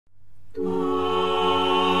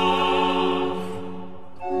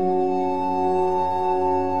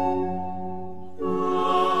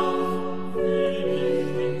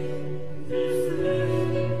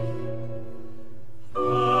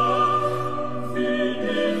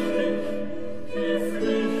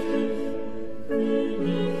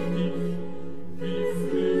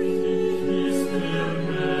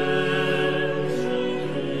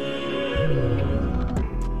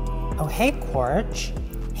Gorge.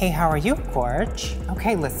 Hey, how are you, Gorge?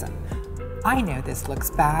 Okay, listen. I know this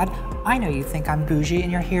looks bad. I know you think I'm bougie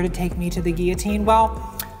and you're here to take me to the guillotine.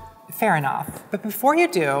 Well, fair enough. But before you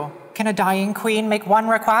do, can a dying queen make one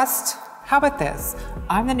request? How about this?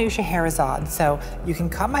 I'm the new Scheherazade, so you can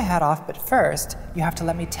cut my head off, but first, you have to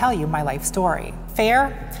let me tell you my life story.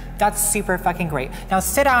 Fair? That's super fucking great. Now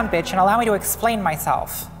sit down, bitch, and allow me to explain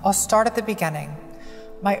myself. I'll start at the beginning.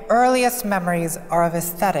 My earliest memories are of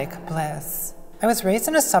aesthetic bliss. I was raised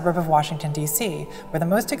in a suburb of Washington, D.C., where the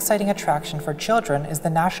most exciting attraction for children is the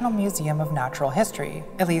National Museum of Natural History.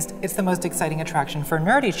 At least, it's the most exciting attraction for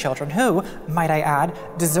nerdy children who, might I add,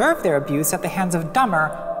 deserve their abuse at the hands of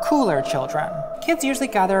dumber, cooler children. Kids usually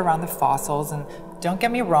gather around the fossils, and don't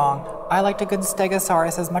get me wrong, I liked a good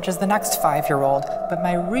Stegosaurus as much as the next 5-year-old, but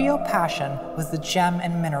my real passion was the gem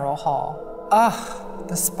and mineral haul. Ugh.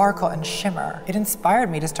 The sparkle and shimmer. It inspired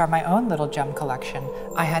me to start my own little gem collection.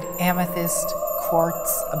 I had amethyst,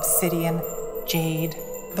 quartz, obsidian, jade.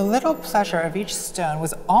 The little pleasure of each stone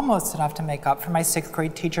was almost enough to make up for my 6th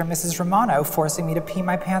grade teacher, Mrs. Romano, forcing me to pee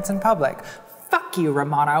my pants in public. Fuck you,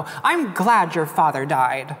 Romano. I'm glad your father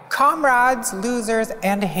died. Comrades, losers,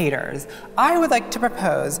 and haters, I would like to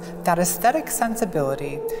propose that aesthetic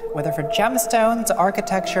sensibility, whether for gemstones,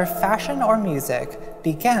 architecture, fashion, or music,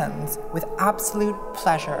 begins with absolute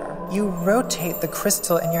pleasure. You rotate the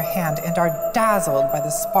crystal in your hand and are dazzled by the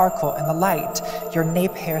sparkle and the light. Your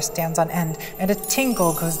nape hair stands on end and a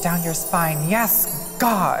tingle goes down your spine. Yes,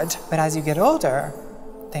 God! But as you get older,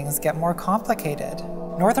 things get more complicated.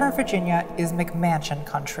 Northern Virginia is McMansion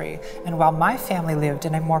country, and while my family lived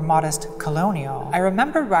in a more modest colonial, I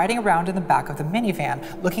remember riding around in the back of the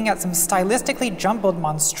minivan, looking at some stylistically jumbled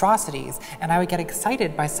monstrosities, and I would get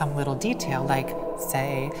excited by some little detail like,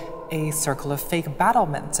 say, a circle of fake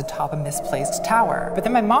battlements atop a misplaced tower. But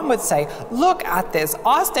then my mom would say, look at this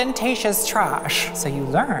ostentatious trash. So you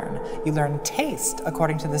learn taste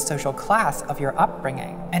according to the social class of your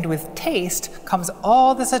upbringing. And with taste comes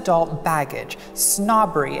all this adult baggage,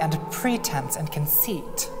 snobbery and pretense and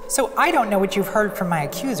conceit. So I don't know what you've heard from my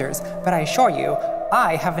accusers, but I assure you,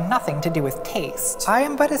 I have nothing to do with taste. I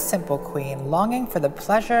am but a simple queen, longing for the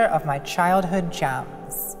pleasure of my childhood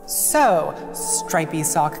gems. So, stripy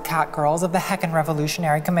sock cat girls of the Heckin'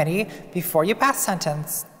 Revolutionary Committee, before you pass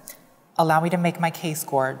sentence, allow me to make my case,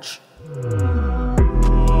 Gorge.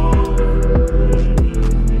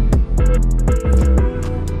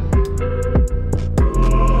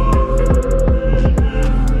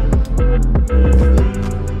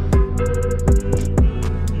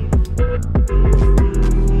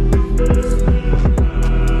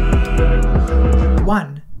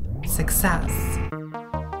 Success.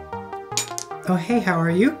 Oh hey, how are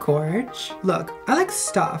you, Gorge? Look, I like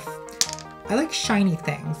stuff. I like shiny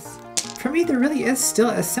things. For me, there really is still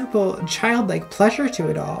a simple, childlike pleasure to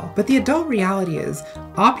it all. But the adult reality is,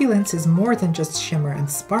 opulence is more than just shimmer and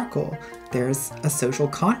sparkle. There's a social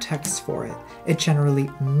context for it. It generally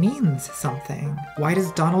means something. Why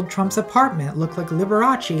does Donald Trump's apartment look like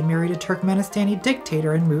Liberace married a Turkmenistani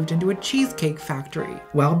dictator and moved into a cheesecake factory?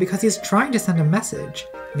 Well, because he's trying to send a message.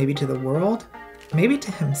 Maybe to the world, maybe to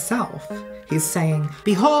himself. He's saying,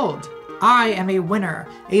 behold, I am a winner,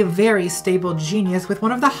 a very stable genius with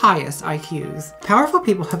one of the highest IQs. Powerful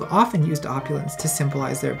people have often used opulence to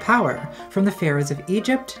symbolize their power, from the pharaohs of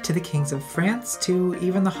Egypt to the kings of France to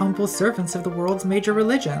even the humble servants of the world's major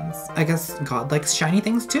religions. I guess God likes shiny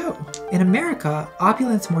things too. In America,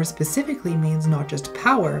 opulence more specifically means not just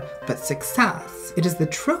power, but success. It is the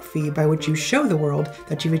trophy by which you show the world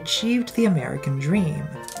that you've achieved the American dream.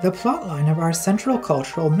 The plotline of our central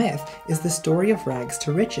cultural myth is the story of rags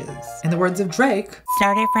to riches. In the words of Drake,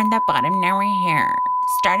 started from the bottom, now we're here.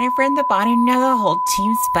 Started from the bottom, now the whole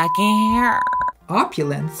team's fucking here.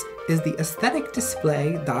 Opulence is the aesthetic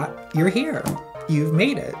display that you're here. You've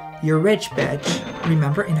made it. You're rich, bitch.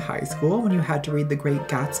 Remember in high school when you had to read The Great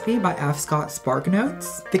Gatsby by F. Scott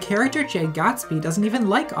Sparknotes? The character Jay Gatsby doesn't even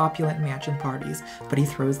like opulent mansion parties, but he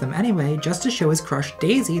throws them anyway just to show his crush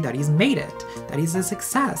Daisy that he's made it, that he's a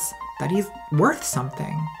success, that he's worth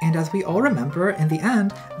something. And as we all remember, in the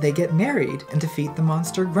end, they get married and defeat the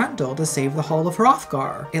monster Grendel to save the Hall of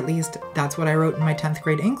Hrothgar. At least, that's what I wrote in my 10th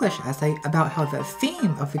grade English essay about how the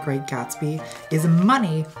theme of The Great Gatsby is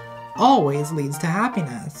money always leads to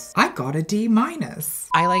happiness. I got a D-.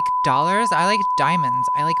 I like dollars, I like diamonds,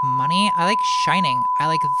 I like money, I like shining, I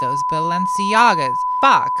like those Balenciagas.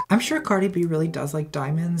 Fuck. I'm sure Cardi B really does like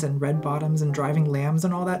diamonds and red bottoms and driving lambs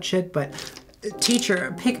and all that shit, but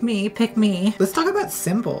teacher, pick me, pick me. Let's talk about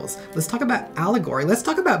symbols. Let's talk about allegory. Let's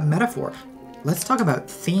talk about metaphor. Let's talk about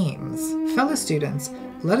themes. Fellow students,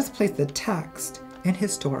 let us place the text in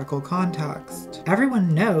historical context.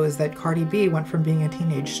 Everyone knows that Cardi B went from being a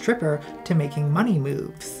teenage stripper to making money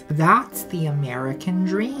moves. That's the American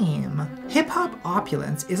dream. Hip-hop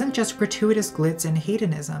opulence isn't just gratuitous glitz and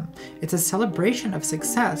hedonism. It's a celebration of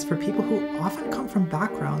success for people who often come from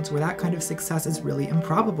backgrounds where that kind of success is really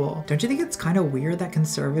improbable. Don't you think it's kind of weird that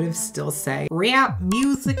conservatives still say, rap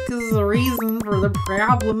music is the reason for the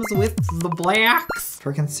problems with the blacks?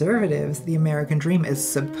 For conservatives, the American dream is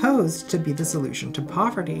supposed to be the solution to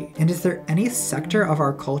poverty. And is there any sector of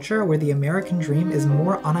our culture where the American dream is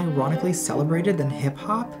more unironically celebrated than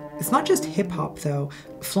hip-hop? It's not just hip-hop though.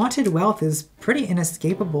 Flaunted wealth is pretty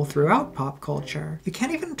inescapable throughout pop culture. You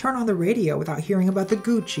can't even turn on the radio without hearing about the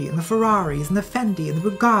Gucci and the Ferraris and the Fendi and the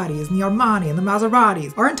Bugattis and the Armani and the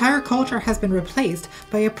Maseratis. Our entire culture has been replaced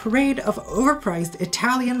by a parade of overpriced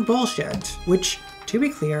Italian bullshit, which, to be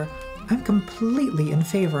clear, I'm completely in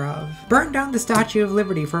favor of. Burn down the Statue of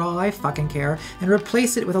Liberty for all I fucking care and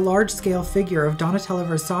replace it with a large-scale figure of Donatella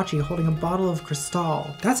Versace holding a bottle of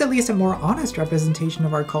Cristal. That's at least a more honest representation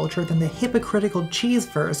of our culture than the hypocritical cheese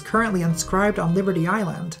verse currently inscribed on Liberty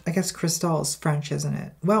Island. I guess Cristal's French, isn't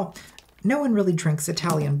it? Well, no one really drinks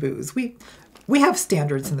Italian booze. We have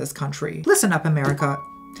standards in this country. Listen up, America.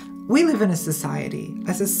 We live in a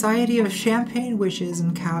society of champagne wishes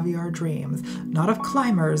and caviar dreams, not of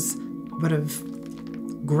climbers, but of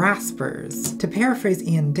graspers. To paraphrase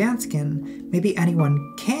Ian Danskin, maybe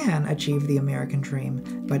anyone can achieve the American dream,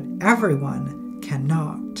 but everyone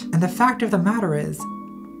cannot. And the fact of the matter is,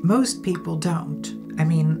 most people don't. I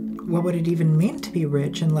mean, what would it even mean to be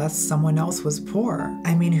rich unless someone else was poor?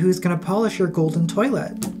 I mean, who's gonna polish your golden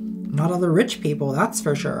toilet? Not other rich people, that's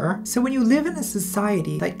for sure. So when you live in a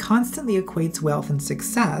society that constantly equates wealth and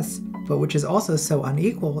success, but which is also so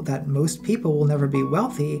unequal that most people will never be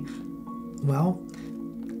wealthy, well,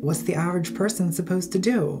 what's the average person supposed to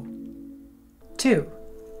do? 2.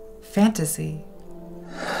 Fantasy.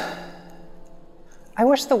 I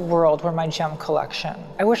wish the world were my gem collection.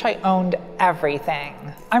 I wish I owned everything.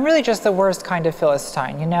 I'm really just the worst kind of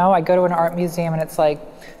Philistine, you know? I go to an art museum and it's like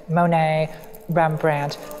Monet,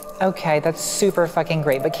 Rembrandt. Okay, that's super fucking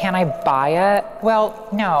great, but can I buy it? Well,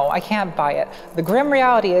 no, I can't buy it. The grim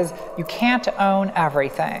reality is you can't own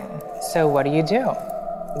everything. So what do?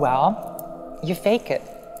 Well, you fake it.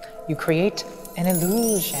 You create an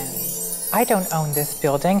illusion. I don't own this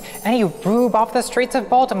building. Any rube off the streets of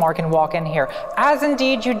Baltimore can walk in here, as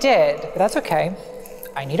indeed you did. But that's okay.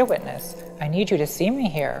 I need a witness. I need you to see me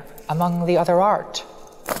here, among the other art,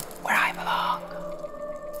 where I belong.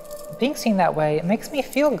 Being seen that way, it makes me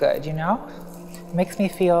feel good, you know? It makes me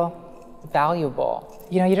feel valuable.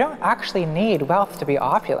 You know, you don't actually need wealth to be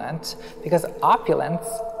opulent, because opulence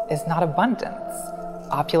is not abundance.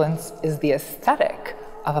 Opulence is the aesthetic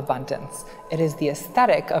of abundance. It is the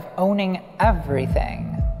aesthetic of owning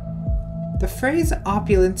everything. The phrase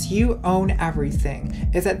opulence, you own everything,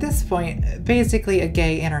 is at this point basically a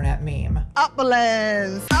gay internet meme.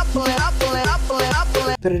 Opulence! Opulence! Opulence! Opulence!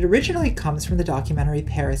 Opulence! But it originally comes from the documentary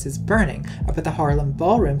Paris is Burning about the Harlem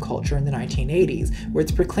ballroom culture in the 1980s, where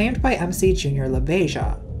it's proclaimed by MC Junior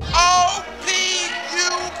LaBeija.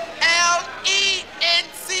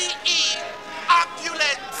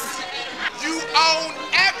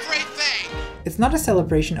 It's not a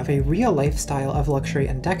celebration of a real lifestyle of luxury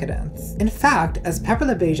and decadence. In fact, as Pepper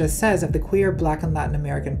LaBeija says of the queer Black and Latin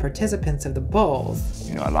American participants of the balls,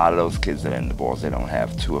 you know, a lot of those kids that are in the balls, they don't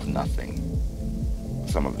have two of nothing.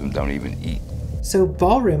 Some of them don't even eat. So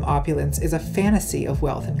ballroom opulence is a fantasy of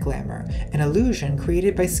wealth and glamour, an illusion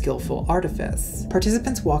created by skillful artifice.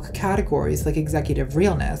 Participants walk categories like executive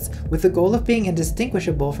realness, with the goal of being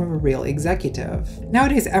indistinguishable from a real executive.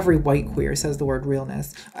 Nowadays, every white queer says the word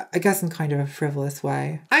realness, I guess in kind of a frivolous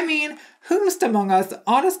way. I mean, whomst among us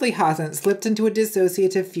honestly hasn't slipped into a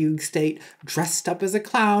dissociative fugue state, dressed up as a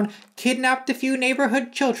clown, kidnapped a few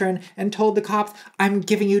neighborhood children, and told the cops, I'm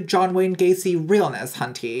giving you John Wayne Gacy realness,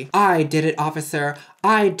 hunty. I did it, officer.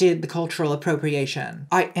 I did the cultural appropriation.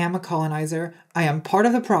 I am a colonizer. I am part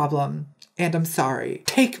of the problem. And I'm sorry.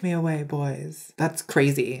 Take me away, boys. That's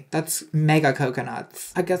crazy. That's mega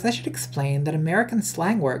coconuts. I guess I should explain that American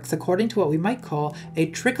slang works according to what we might call a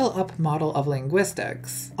trickle-up model of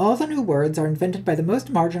linguistics. All the new words are invented by the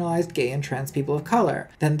most marginalized gay and trans people of color.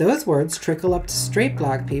 Then those words trickle up to straight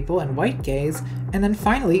black people and white gays, and then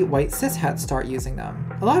finally white cishets start using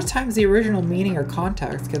them. A lot of times the original meaning or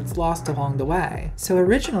context gets lost along the way. So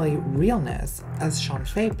originally, realness, as Shon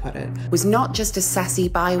Faye put it, was not just a sassy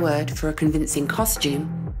byword for a convincing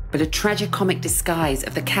costume, but a tragicomic disguise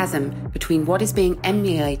of the chasm between what is being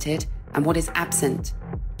emulated and what is absent,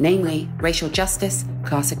 namely racial justice,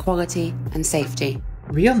 class equality, and safety.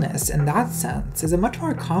 Realness, in that sense, is a much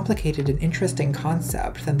more complicated and interesting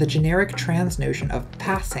concept than the generic trans notion of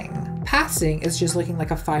passing. Passing is just looking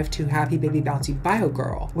like a 5'2" happy baby bouncy bio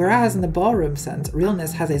girl, whereas in the ballroom sense,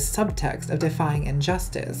 realness has a subtext of defying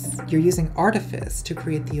injustice. You're using artifice to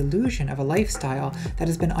create the illusion of a lifestyle that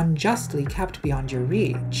has been unjustly kept beyond your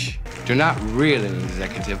reach. You're not really an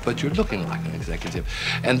executive, but you're looking like an executive.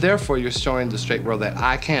 And therefore, you're showing the straight world that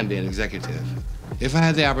I can be an executive. If I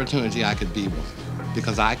had the opportunity, I could be one,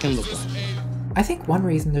 because I can look like it. I think one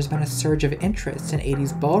reason there's been a surge of interest in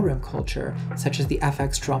 80s ballroom culture, such as the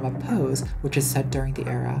FX drama Pose, which is set during the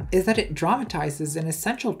era, is that it dramatizes an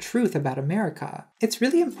essential truth about America. It's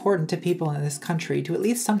really important to people in this country to at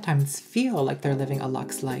least sometimes feel like they're living a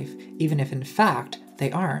luxe life, even if in fact,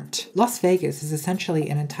 they aren't. Las Vegas is essentially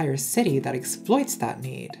an entire city that exploits that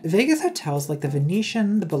need. Vegas hotels like the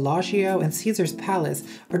Venetian, the Bellagio, and Caesar's Palace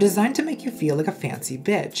are designed to make you feel like a fancy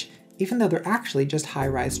bitch, even though they're actually just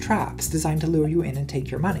high-rise traps designed to lure you in and take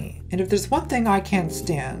your money. And if there's one thing I can't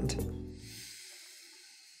stand,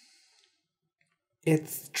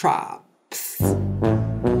 it's traps.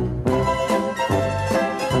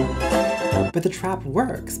 But the trap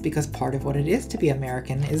works because part of what it is to be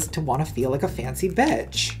American is to want to feel like a fancy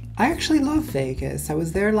bitch. I actually love Vegas. I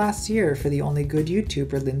was there last year for the only good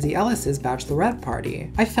YouTuber Lindsay Ellis's bachelorette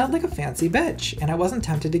party. I felt like a fancy bitch, and I wasn't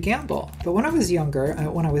tempted to gamble. But when I was younger,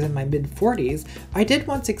 when I was in my mid-40s, I did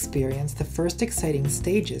once experience the first exciting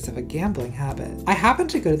stages of a gambling habit. I happened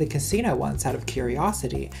to go to the casino once out of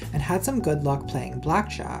curiosity, and had some good luck playing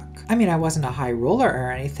blackjack. I mean, I wasn't a high roller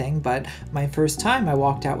or anything, but my first time I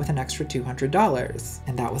walked out with an extra $200,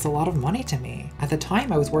 and that was a lot of money to me. At the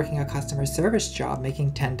time, I was working a customer service job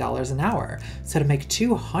making $10 an hour, so to make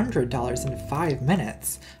 $200 in 5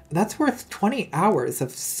 minutes, that's worth 20 hours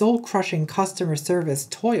of soul-crushing customer service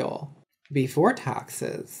toil before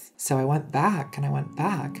taxes. So I went back and I went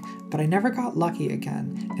back, but I never got lucky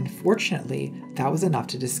again, and fortunately, that was enough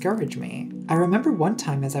to discourage me. I remember one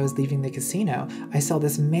time as I was leaving the casino, I saw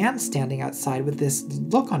this man standing outside with this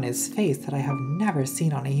look on his face that I have never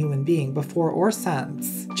seen on a human being before or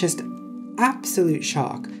since. Just absolute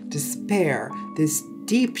shock, despair, this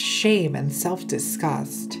deep shame and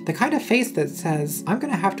self-disgust. The kind of face that says, I'm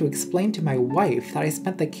gonna have to explain to my wife that I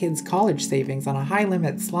spent the kids' college savings on a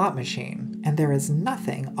high-limit slot machine. And there is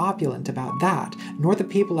nothing opulent about that, nor the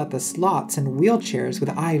people at the slots in wheelchairs with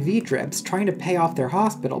IV drips trying to pay off their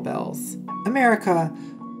hospital bills. America,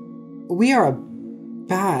 we are a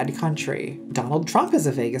bad country. Donald Trump is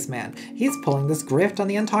a Vegas man. He's pulling this grift on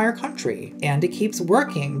the entire country. And it keeps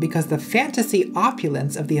working because the fantasy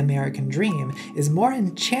opulence of the American dream is more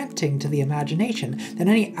enchanting to the imagination than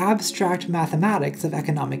any abstract mathematics of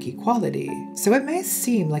economic equality. So it may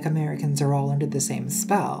seem like Americans are all under the same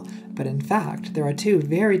spell, but in fact, there are two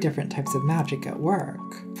very different types of magic at work.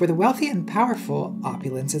 For the wealthy and powerful,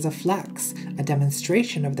 opulence is a flex, a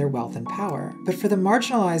demonstration of their wealth and power. But for the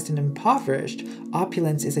marginalized and impoverished,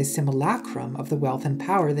 opulence is a simulacrum of the wealth and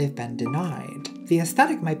power they've been denied. The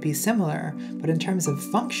aesthetic might be similar, but in terms of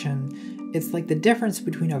function, it's like the difference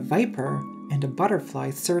between a viper and a butterfly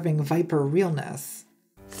serving viper realness.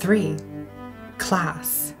 3.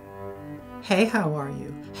 Class. Hey, how are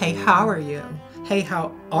you? Hey, how are you? Hey,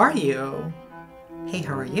 how are you? Hey,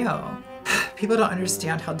 how are you? People don't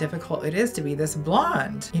understand how difficult it is to be this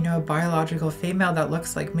blonde. You know, a biological female that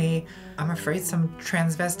looks like me. I'm afraid some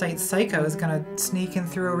transvestite psycho is gonna sneak in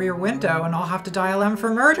through a rear window and I'll have to dial M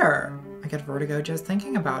for murder. I get vertigo just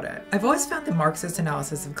thinking about it. I've always found the Marxist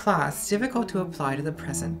analysis of class difficult to apply to the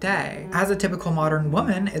present day. As a typical modern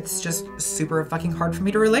woman, it's just super fucking hard for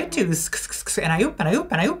me to relate to. And I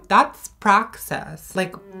oop. That's praxis.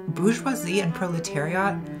 Like bourgeoisie and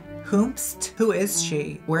proletariat. Whomst? Who is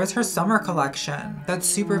she? Where's her summer collection? That's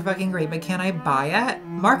super fucking great, but can I buy it?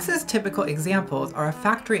 Marx's typical examples are a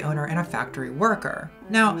factory owner and a factory worker.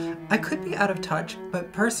 Now, I could be out of touch,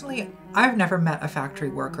 but personally, I've never met a factory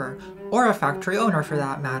worker, or a factory owner for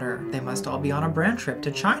that matter. They must all be on a brand trip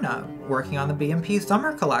to China, working on the B&P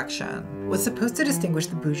summer collection. What's supposed to distinguish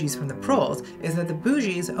the bougies from the proles is that the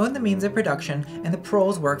bougies own the means of production and the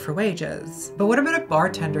proles work for wages. But what about a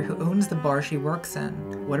bartender who owns the bar she works in?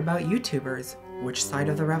 What about YouTubers? Which side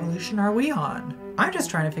of the revolution are we on? I'm just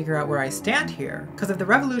trying to figure out where I stand here, because if the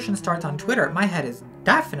revolution starts on Twitter, my head is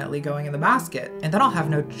definitely going in the basket, and then I'll have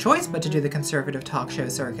no choice but to do the conservative talk show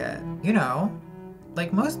circuit. You know,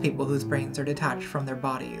 like most people whose brains are detached from their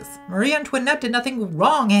bodies. Marie Antoinette did nothing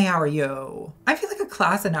wrong, hey, how are you? I feel like a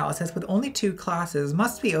class analysis with only 2 classes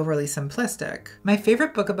must be overly simplistic. My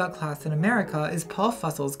favorite book about class in America is Paul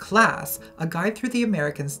Fussell's Class, A Guide Through the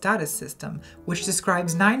American Status System, which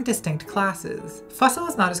describes 9 distinct classes. Fussell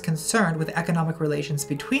is not as concerned with economic relations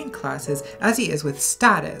between classes as he is with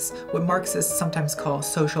status, what Marxists sometimes call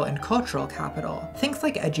social and cultural capital. Things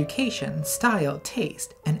like education, style,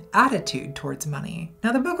 taste, and attitude towards money.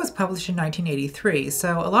 Now, the book was published in 1983,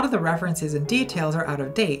 so a lot of the references and details are out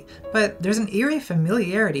of date, but there's an eerie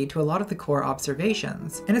familiarity to a lot of the core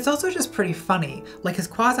observations. And it's also just pretty funny, like his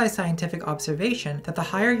quasi-scientific observation that the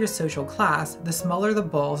higher your social class, the smaller the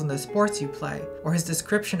balls in the sports you play, or his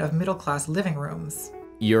description of middle-class living rooms.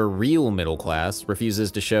 Your real middle class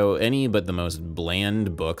refuses to show any but the most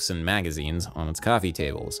bland books and magazines on its coffee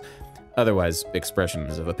tables. Otherwise,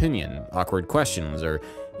 expressions of opinion, awkward questions, or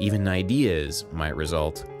even ideas might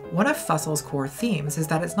result. One of Fussell's core themes is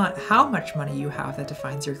that it's not how much money you have that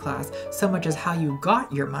defines your class, so much as how you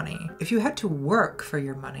got your money. If you had to work for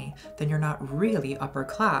your money, then you're not really upper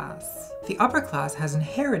class. The upper class has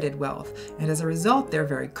inherited wealth, and as a result, they're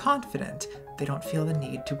very confident. They don't feel the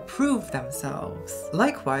need to prove themselves.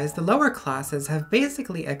 Likewise, the lower classes have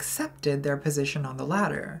basically accepted their position on the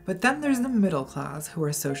ladder. But then there's the middle class, who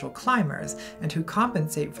are social climbers, and who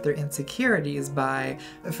compensate for their insecurities by,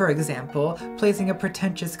 for example, placing a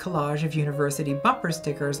pretentious collage of university bumper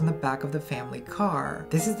stickers on the back of the family car.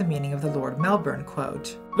 This is the meaning of the Lord Melbourne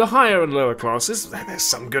quote. The higher and lower classes, there's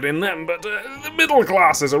some good in them, but the middle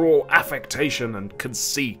classes are all affectation and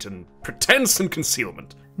conceit and pretense and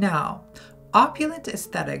concealment. Now, opulent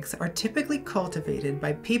aesthetics are typically cultivated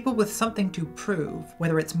by people with something to prove,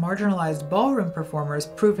 whether it's marginalized ballroom performers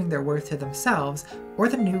proving their worth to themselves, or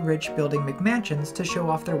the new rich building McMansions to show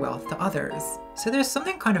off their wealth to others. So there's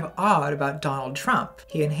something kind of odd about Donald Trump.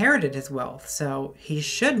 He inherited his wealth, so he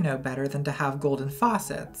should know better than to have golden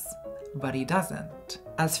faucets. But he doesn't.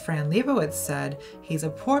 As Fran Lebowitz said, he's a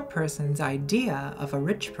poor person's idea of a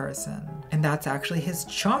rich person. And that's actually his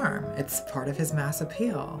charm. It's part of his mass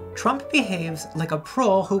appeal. Trump behaves like a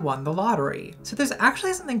pro who won the lottery. So there's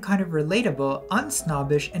actually something kind of relatable,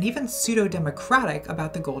 unsnobbish, and even pseudo-democratic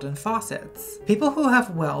about the golden faucets. People who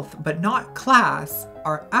have wealth but not class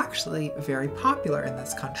are actually very popular in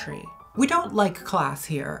this country. We don't like class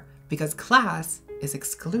here because class is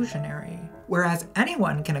exclusionary. Whereas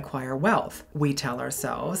anyone can acquire wealth, we tell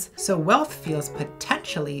ourselves, so wealth feels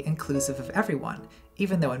potentially inclusive of everyone,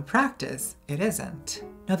 even though in practice, it isn't.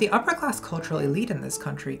 Now, the upper class cultural elite in this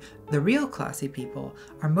country, the real classy people,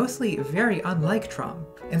 are mostly very unlike Trump.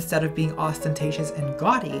 Instead of being ostentatious and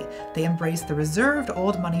gaudy, they embrace the reserved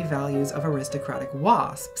old money values of aristocratic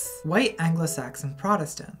wasps, white Anglo-Saxon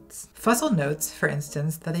Protestants. Fussell notes, for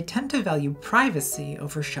instance, that they tend to value privacy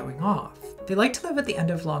over showing off. They like to live at the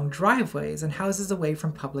end of long driveways and houses away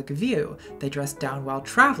from public view. They dress down while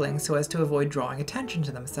traveling so as to avoid drawing attention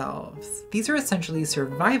to themselves. These are essentially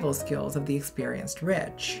survival skills of the experienced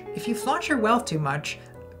rich. If you flaunt your wealth too much,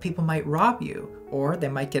 people might rob you, or they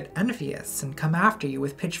might get envious and come after you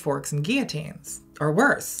with pitchforks and guillotines. Or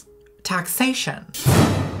worse, taxation.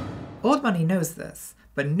 Old money knows this,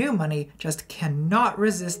 but new money just cannot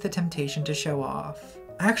resist the temptation to show off.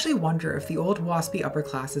 I actually wonder if the old waspy upper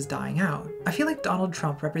class is dying out. I feel like Donald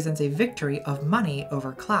Trump represents a victory of money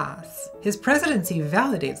over class. His presidency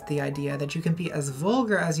validates the idea that you can be as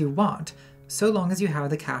vulgar as you want, so long as you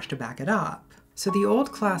have the cash to back it up. So the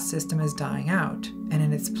old class system is dying out, and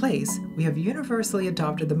in its place, we have universally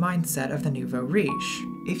adopted the mindset of the nouveau riche.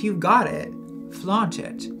 If you've got it, flaunt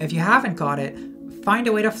it. If you haven't got it, find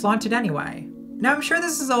a way to flaunt it anyway. Now, I'm sure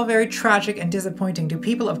this is all very tragic and disappointing to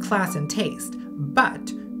people of class and taste,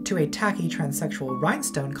 but to a tacky transsexual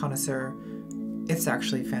rhinestone connoisseur, it's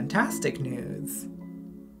actually fantastic news.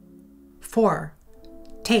 4.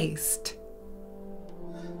 Taste.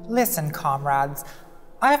 Listen, comrades,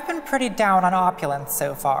 I've been pretty down on opulence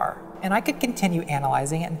so far, and I could continue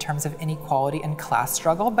analyzing it in terms of inequality and class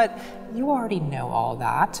struggle, but you already know all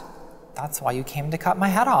that. That's why you came to cut my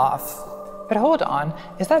head off. But hold on,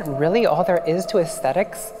 is that really all there is to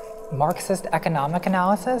aesthetics? Marxist economic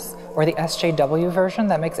analysis, or the SJW version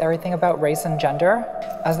that makes everything about race and gender?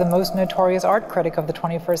 As the most notorious art critic of the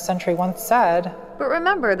 21st century once said, but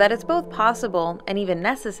remember that it's both possible, and even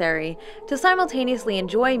necessary, to simultaneously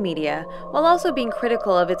enjoy media while also being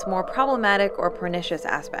critical of its more problematic or pernicious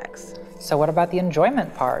aspects. So what about the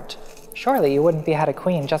enjoyment part? Surely you wouldn't behead a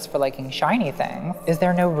queen just for liking shiny things. Is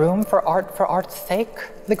there no room for art's sake?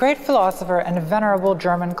 The great philosopher and venerable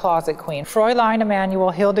German closet queen, Fräulein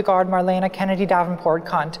Emanuel Hildegard Marlena Kennedy Davenport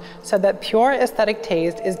Kunt, said that pure aesthetic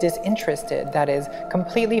taste is disinterested, that is,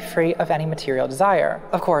 completely free of any material desire.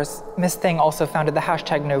 Of course, Miss Thing also founded the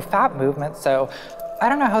hashtag NoFap movement, so I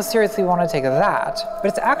don't know how seriously we want to take that, but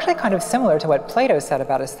it's actually kind of similar to what Plato said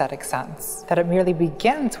about aesthetic sense, that it merely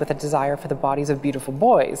begins with a desire for the bodies of beautiful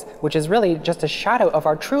boys, which is really just a shadow of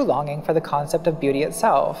our true longing for the concept of beauty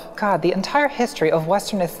itself. God, the entire history of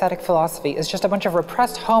Western aesthetic philosophy is just a bunch of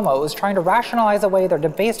repressed homos trying to rationalize away their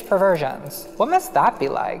debased perversions. What must that be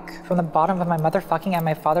like? From the bottom of my motherfucking and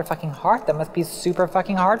my fatherfucking heart, that must be super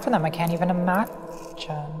fucking hard for them. I can't even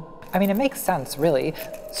imagine. I mean, it makes sense, really.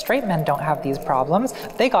 Straight men don't have these problems.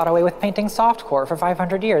 They got away with painting softcore for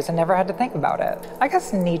 500 years and never had to think about it. I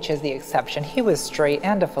guess Nietzsche's the exception. He was straight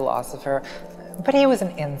and a philosopher, but he was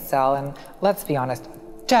an incel, and let's be honest,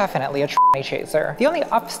 definitely a tranny chaser. The only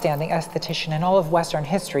upstanding aesthetician in all of Western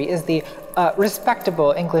history is the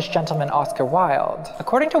respectable English gentleman Oscar Wilde.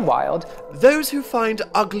 According to Wilde, those who find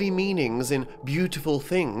ugly meanings in beautiful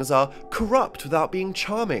things are corrupt without being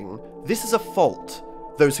charming. This is a fault.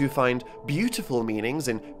 Those who find beautiful meanings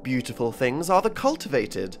in beautiful things are the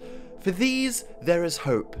cultivated. For these there is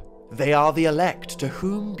hope. They are the elect, to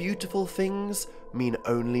whom beautiful things mean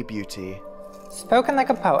only beauty. Spoken like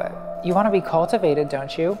a poet. You want to be cultivated,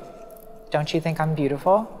 don't you? Don't you think I'm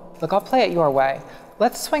beautiful? Look, I'll play it your way.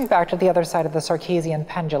 Let's swing back to the other side of the Sarkeesian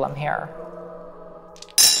pendulum here.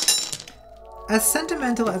 As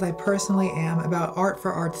sentimental as I personally am about art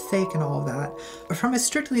for art's sake and all of that, from a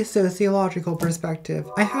strictly sociological perspective,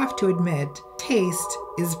 I have to admit, taste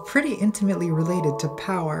is pretty intimately related to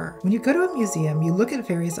power. When you go to a museum, you look at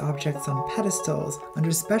various objects on pedestals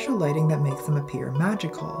under special lighting that makes them appear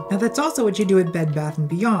magical. Now that's also what you do at Bed Bath &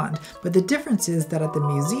 Beyond, but the difference is that at the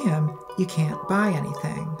museum, you can't buy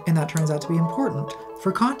anything. And that turns out to be important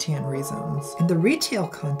for Kantian reasons. In the retail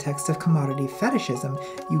context of commodity fetishism,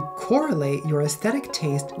 you correlate your aesthetic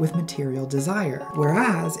taste with material desire.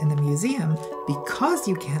 Whereas in the museum, because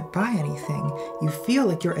you can't buy anything, you feel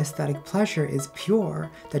like your aesthetic pleasure is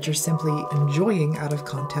pure, that you're simply enjoying out of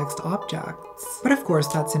context objects. But of course,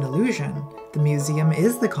 that's an illusion. The museum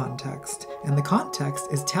is the context, and the context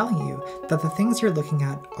is telling you that the things you're looking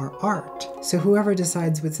at are art. So whoever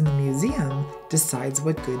decides what's in the museum decides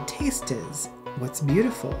what good taste is. What's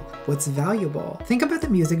beautiful? What's valuable? Think about the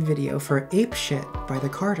music video for Ape Shit by the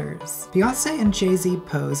Carters. Beyonce and Jay-Z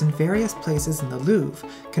pose in various places in the Louvre,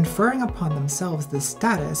 conferring upon themselves the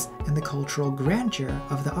status and the cultural grandeur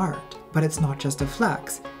of the art. But it's not just a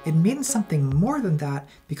flex. It means something more than that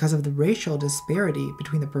because of the racial disparity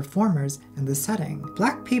between the performers and the setting.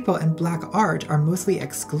 Black people and black art are mostly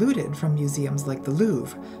excluded from museums like the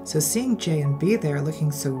Louvre, so seeing J and B there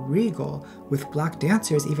looking so regal, with black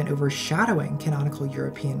dancers even overshadowing canonical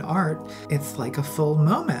European art, it's like a full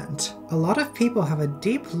moment. A lot of people have a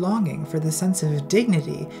deep longing for the sense of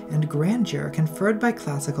dignity and grandeur conferred by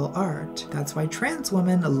classical art. That's why trans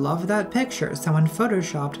women love that picture someone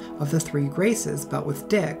photoshopped of the Three Graces, but with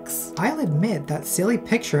dicks. I'll admit that silly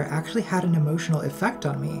picture actually had an emotional effect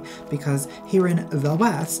on me, because here in the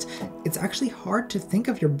West, it's actually hard to think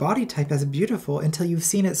of your body type as beautiful until you've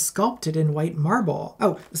seen it sculpted in white marble.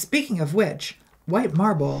 Oh, speaking of which, white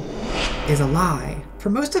marble is a lie. For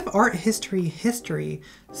most of art history,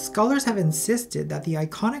 scholars have insisted that the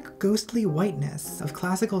iconic ghostly whiteness of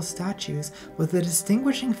classical statues was the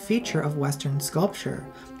distinguishing feature of Western sculpture,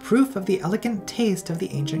 proof of the elegant taste of the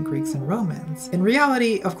ancient Greeks and Romans. In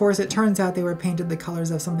reality, of course, it turns out they were painted the colors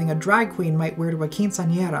of something a drag queen might wear to a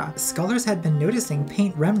quinceañera. Scholars had been noticing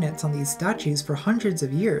paint remnants on these statues for hundreds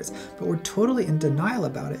of years, but were totally in denial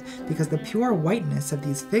about it because the pure whiteness of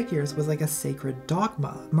these figures was like a sacred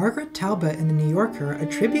dogma. Margaret Talbot in The New Yorker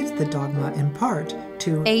attributes the dogma in part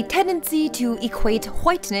to a tendency to equate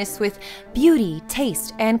whiteness with beauty,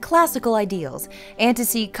 taste, and classical ideals, and to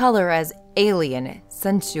see color as alien,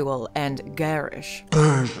 sensual, and garish.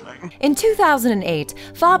 In 2008,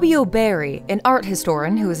 Fabio Berri, an art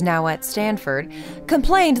historian who is now at Stanford,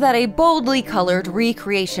 complained that a boldly colored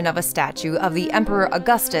recreation of a statue of the Emperor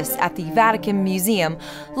Augustus at the Vatican Museum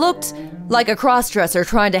looked like a crossdresser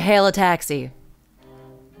trying to hail a taxi.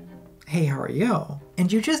 Hey, how are you?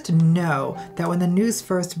 And you just know that when the news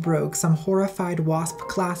first broke, some horrified WASP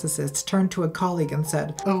classicist turned to a colleague and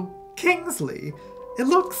said, "Oh, Kingsley, it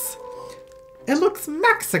looks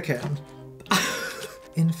Mexican."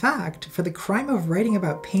 In fact, for the crime of writing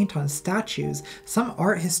about paint on statues, some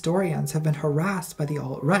art historians have been harassed by the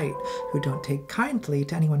alt-right, who don't take kindly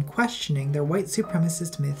to anyone questioning their white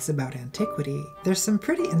supremacist myths about antiquity. There's some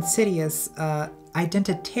pretty insidious,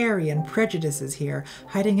 identitarian prejudices here,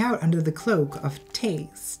 hiding out under the cloak of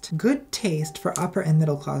taste. Good taste for upper and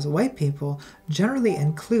middle class white people generally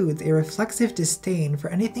includes a reflexive disdain for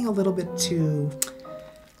anything a little bit too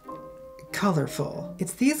colorful.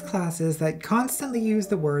 It's these classes that constantly use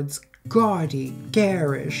the words gaudy,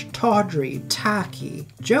 garish, tawdry, tacky.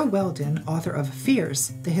 Joe Weldon, author of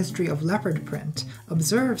Fierce, The History of Leopard Print,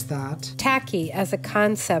 observes that tacky as a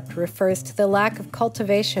concept refers to the lack of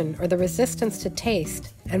cultivation or the resistance to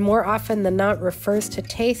taste, and more often than not refers to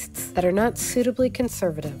tastes that are not suitably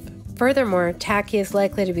conservative. Furthermore, tacky is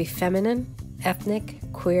likely to be feminine, ethnic,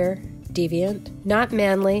 queer, deviant, not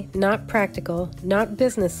manly, not practical, not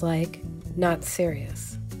businesslike, not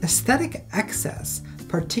serious. Aesthetic excess,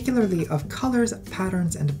 particularly of colors,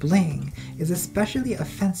 patterns, and bling, is especially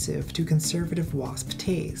offensive to conservative WASP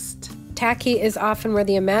taste. Tacky is often where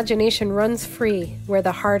the imagination runs free, where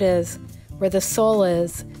the heart is, where the soul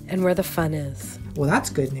is, and where the fun is. Well, that's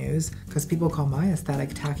good news, because people call my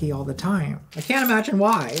aesthetic tacky all the time. I can't imagine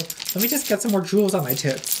why. Let me just get some more jewels on my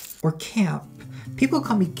tits. Or camp. People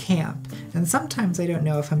call me camp, and sometimes I don't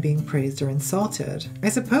know if I'm being praised or insulted. I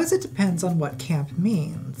suppose it depends on what camp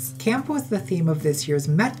means. Camp was the theme of this year's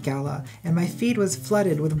Met Gala, and my feed was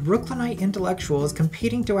flooded with Brooklynite intellectuals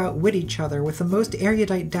competing to outwit each other with the most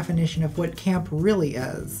erudite definition of what camp really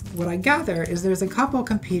is. What I gather is there's a couple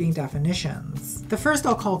competing definitions. The first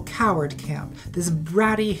I'll call coward camp, this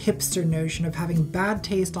bratty hipster notion of having bad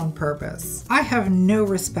taste on purpose. I have no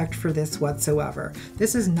respect for this whatsoever.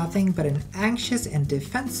 This is nothing but an anxious and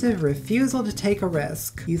defensive refusal to take a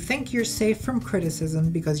risk. You think you're safe from criticism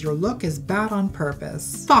because your look is bad on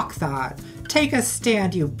purpose. Fuck that. Take a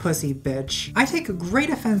stand, you pussy bitch. I take a great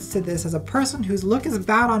offense to this as a person whose look is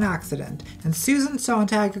bad on accident, and Susan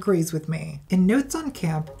Sontag agrees with me. In Notes on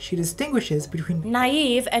Camp, she distinguishes between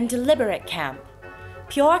naive and deliberate camp.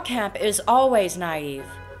 Pure camp is always naive.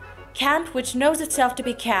 Camp which knows itself to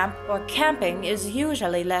be camp or camping is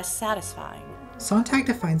usually less satisfying. Sontag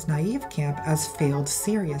defines naive camp as failed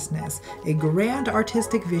seriousness, a grand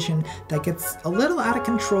artistic vision that gets a little out of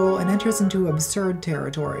control and enters into absurd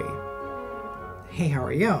territory. Hey, how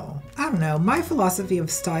are you? I don't know, my philosophy of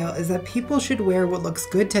style is that people should wear what looks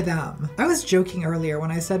good to them. I was joking earlier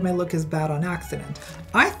when I said my look is bad on accident.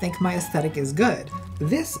 I think my aesthetic is good.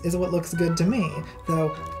 This is what looks good to me,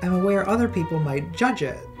 though I'm aware other people might judge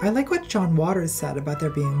it. I like what John Waters said about there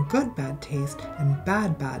being good bad taste and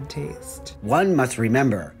bad taste. One must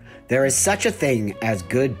remember, there is such a thing as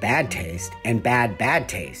good bad taste and bad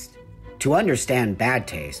taste. To understand bad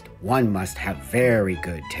taste, one must have very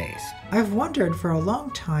good taste. I've wondered for a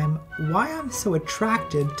long time why I'm so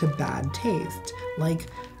attracted to bad taste. Like,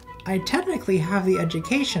 I technically have the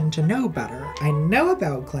education to know better. I know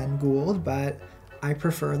about Glenn Gould, but I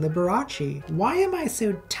prefer Liberace. Why am I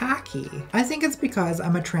so tacky? I think it's because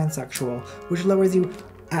I'm a transsexual, which lowers you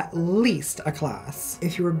at least a class.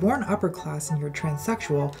 If you were born upper class and you're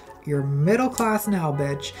transsexual, you're middle class now,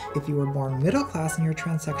 bitch. If you were born middle class and you're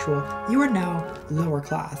transsexual, you are now lower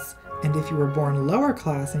class. And if you were born lower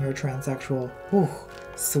class and you're transsexual, whew,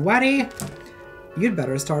 sweaty, you'd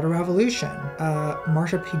better start a revolution.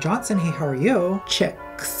 Marsha P. Johnson, hey, how are you?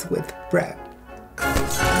 Chicks with bricks.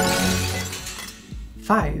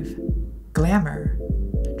 5. Glamour.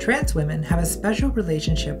 Trans women have a special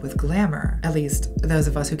relationship with glamour, at least those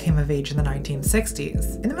of us who came of age in the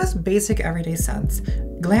 1960s. In the most basic everyday sense,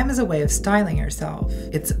 glam is a way of styling yourself.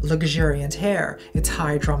 It's luxuriant hair, it's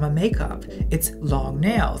high drama makeup, it's long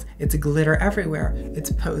nails, it's glitter everywhere,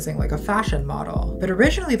 it's posing like a fashion model. But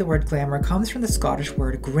originally the word glamour comes from the Scottish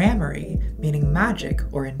word gramarye, meaning magic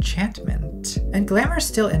or enchantment. And glamour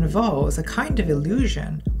still involves a kind of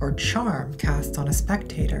illusion or charm cast on a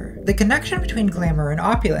spectator. The connection between glamour and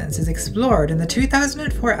opulence is explored in the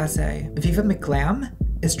 2004 essay, Viva McGlam?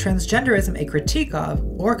 Is transgenderism a critique of,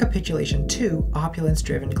 or capitulation to,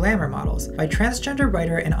 opulence-driven glamour models? By transgender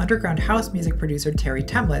writer and underground house music producer Terry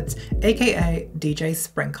Temlitz, aka DJ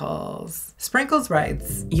Sprinkles. Sprinkles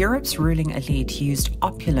writes, Europe's ruling elite used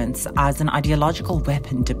opulence as an ideological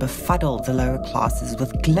weapon to befuddle the lower classes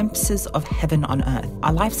with glimpses of heaven on earth,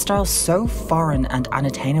 a lifestyle so foreign and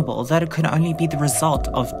unattainable that it could only be the result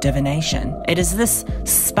of divination. It is this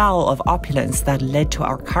spell of opulence that led to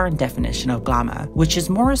our current definition of glamour, which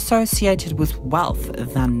is more associated with wealth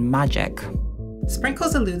than magic.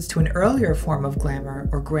 Sprinkles alludes to an earlier form of glamour,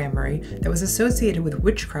 or gramarye, that was associated with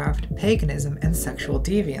witchcraft, paganism, and sexual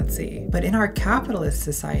deviancy. But in our capitalist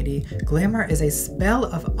society, glamour is a spell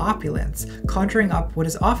of opulence, conjuring up what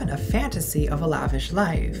is often a fantasy of a lavish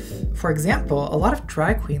life. For example, a lot of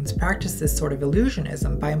drag queens practice this sort of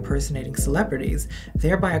illusionism by impersonating celebrities,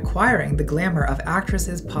 thereby acquiring the glamour of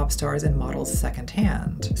actresses, pop stars, and models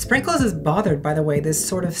secondhand. Sprinkles is bothered by the way this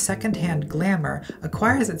sort of secondhand glamour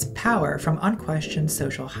acquires its power from unquestioned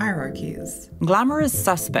social hierarchies. Glamour is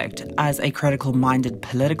suspect as a critical-minded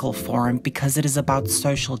political forum because it is about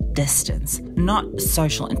social distance, not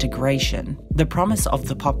social integration. The promise of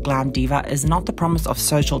the pop glam diva is not the promise of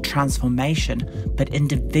social transformation, but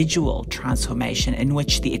individual transformation in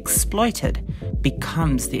which the exploited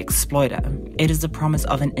becomes the exploiter. It is the promise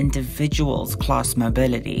of an individual's class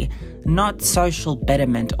mobility, not social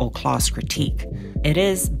betterment or class critique. It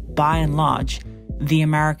is, by and large, the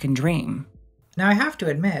American dream. Now I have to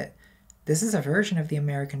admit, this is a version of the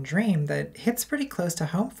American dream that hits pretty close to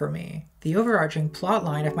home for me. The overarching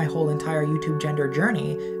plotline of my whole entire YouTube gender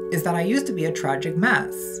journey is that I used to be a tragic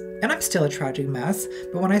mess. And I'm still a tragic mess,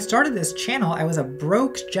 but when I started this channel, I was a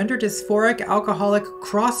broke, gender dysphoric, alcoholic,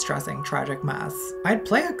 cross-dressing tragic mess. I'd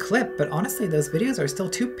play a clip, but honestly those videos are still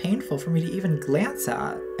too painful for me to even glance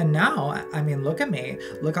at. And now, I mean, look at me.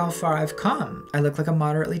 Look how far I've come. I look like a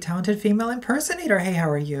moderately talented female impersonator. Hey,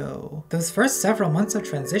 how are you? Those first several months of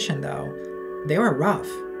transition though, they were rough.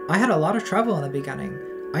 I had a lot of trouble in the beginning.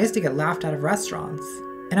 I used to get laughed out of restaurants.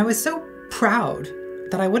 And I was so proud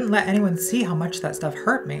that I wouldn't let anyone see how much that stuff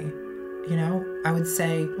hurt me. You know, I would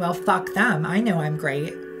say, well, fuck them, I know I'm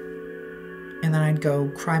great. And then I'd go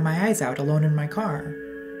cry my eyes out alone in my car.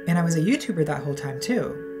 And I was a YouTuber that whole time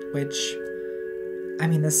too, which, I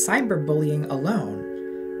mean, the cyberbullying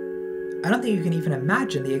alone, I don't think you can even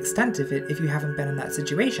imagine the extent of it if you haven't been in that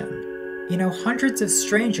situation. You know, hundreds of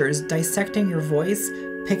strangers dissecting your voice,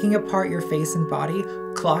 picking apart your face and body,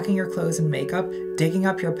 clocking your clothes and makeup, digging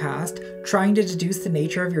up your past, trying to deduce the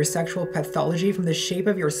nature of your sexual pathology from the shape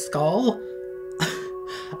of your skull.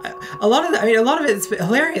 a lot of it is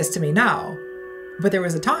hilarious to me now, but there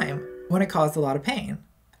was a time when it caused a lot of pain.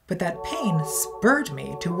 But that pain spurred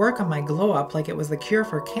me to work on my glow up like it was the cure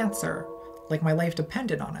for cancer, like my life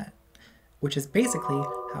depended on it, which is basically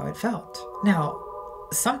how it felt. Now,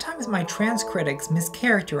 sometimes my trans critics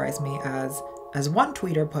mischaracterize me as one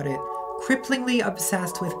tweeter put it, cripplingly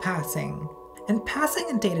obsessed with passing. And passing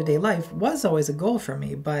in day-to-day life was always a goal for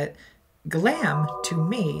me, but glam, to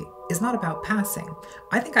me, is not about passing.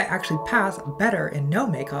 I think I actually pass better in no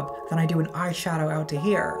makeup than I do in eyeshadow out to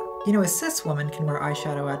here. You know, a cis woman can wear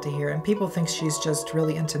eyeshadow out to here and people think she's just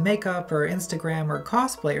really into makeup or Instagram or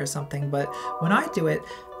cosplay or something, but when I do it,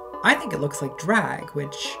 I think it looks like drag,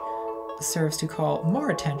 which serves to call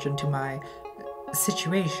more attention to my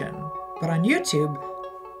situation. But on YouTube,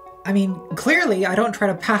 I mean, clearly I don't try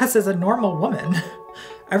to pass as a normal woman.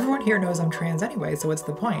 Everyone here knows I'm trans anyway, so what's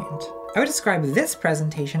the point? I would describe this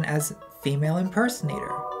presentation as female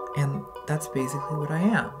impersonator, and that's basically what I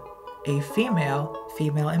am. A female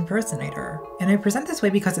impersonator. And I present this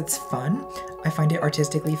way because it's fun, I find it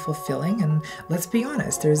artistically fulfilling, and let's be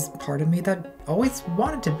honest, there's part of me that always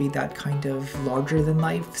wanted to be that kind of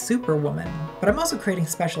larger-than-life superwoman. But I'm also creating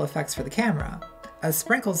special effects for the camera. As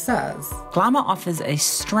Sprinkles says, glamour offers a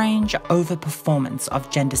strange overperformance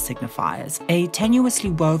of gender signifiers, a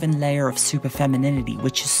tenuously woven layer of superfemininity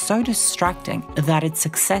which is so distracting that it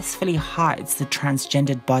successfully hides the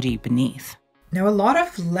transgendered body beneath. Now, a lot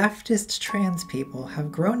of leftist trans people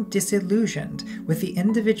have grown disillusioned with the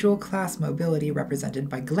individual class mobility represented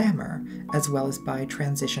by glamour, as well as by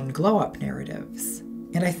transition glow-up narratives.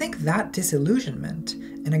 And I think that disillusionment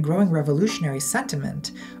and a growing revolutionary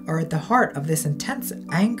sentiment are at the heart of this intense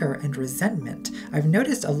anger and resentment I've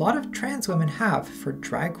noticed a lot of trans women have for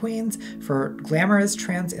drag queens, for glamorous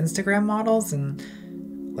trans Instagram models, and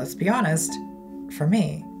let's be honest, for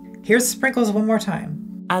me. Here's Sprinkles one more time.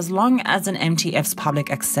 As long as an MTF's public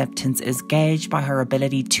acceptance is gauged by her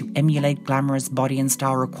ability to emulate glamorous body and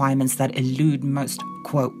style requirements that elude most,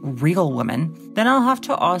 quote, real women, then I'll have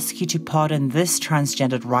to ask you to pardon this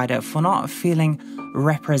transgendered writer for not feeling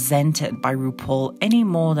represented by RuPaul any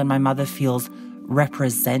more than my mother feels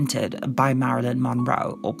represented by Marilyn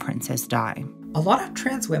Monroe or Princess Di. A lot of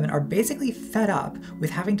trans women are basically fed up with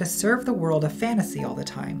having to serve the world a fantasy all the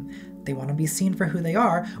time. They want to be seen for who they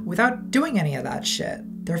are without doing any of that shit.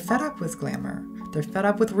 They're fed up with glamour. They're fed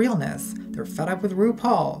up with realness. They're fed up with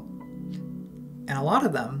RuPaul. And a lot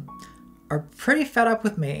of them are pretty fed up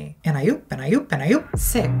with me. And I oop, and I oop, and I oop.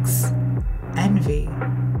 6. envy.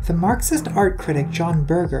 The Marxist art critic John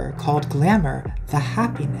Berger called glamour the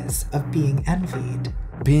happiness of being envied.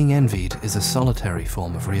 Being envied is a solitary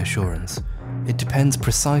form of reassurance. It depends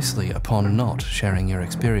precisely upon not sharing your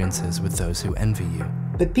experiences with those who envy you.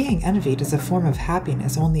 But being envied is a form of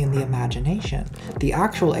happiness only in the imagination. The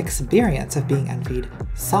actual experience of being envied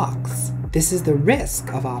sucks. This is the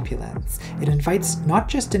risk of opulence. It invites not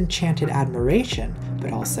just enchanted admiration,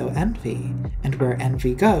 but also envy. And where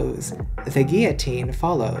envy goes, the guillotine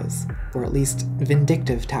follows, or at least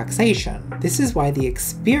vindictive taxation. This is why the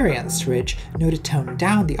experienced rich know to tone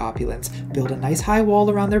down the opulence, build a nice high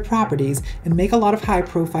wall around their properties, and make a lot of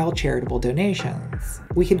high-profile charitable donations.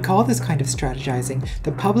 We could call this kind of strategizing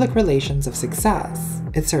the public relations of success.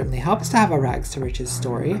 It certainly helps to have a rags to riches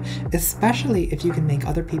story, especially if you can make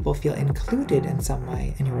other people feel included in some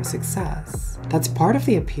way in your success. That's part of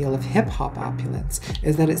the appeal of hip-hop opulence,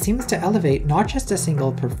 is that it seems to elevate not just a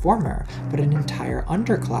single performer, but an entire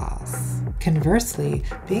underclass. Conversely,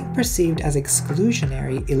 being perceived as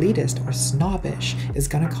exclusionary, elitist, or snobbish is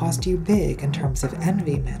going to cost you big in terms of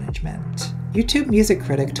envy management. YouTube music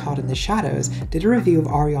critic Todd in the Shadows did a review of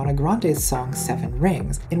Ariana Grande's song 7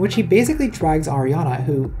 Rings, in which he basically drags Ariana,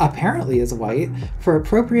 who apparently is white, for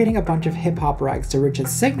appropriating a bunch of hip-hop rags to riches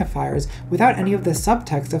signifiers without any of the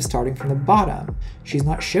subtext of starting from the bottom. She's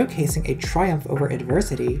not showcasing a triumph over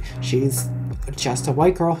adversity, she's just a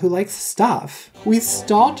white girl who likes stuff. We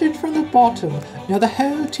started from the bottom, now the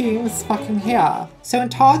whole team is fucking here. So in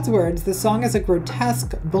Todd's words, the song is a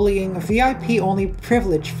grotesque, bullying, VIP-only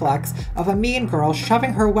privilege flex of a mean girl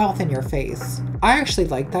shoving her wealth in your face. I actually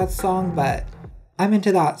like that song, but I'm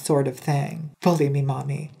into that sort of thing. Believe me,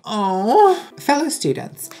 mommy. Oh, fellow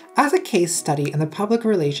students, as a case study in the public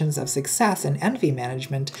relations of success and envy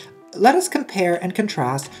management, let us compare and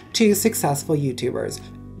contrast two successful YouTubers,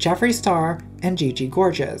 Jeffree Star and Gigi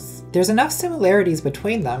Gorgeous. There's enough similarities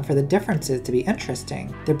between them for the differences to be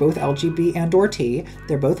interesting. They're both LGB and/or T,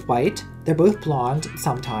 they're both white, they're both blonde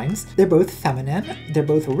sometimes, they're both feminine, they're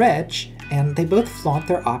both rich, and they both flaunt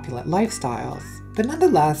their opulent lifestyles. But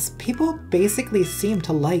nonetheless, people basically seem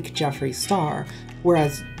to like Jeffree Star,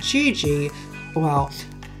 whereas Gigi, well,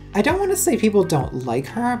 I don't want to say people don't like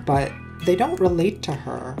her, but they don't relate to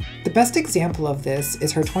her. The best example of this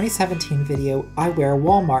is her 2017 video, I Wear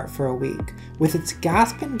Walmart for a Week, with its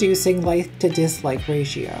gasp-inducing like to dislike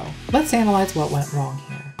ratio. Let's analyze what went wrong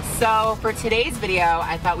here. So for today's video,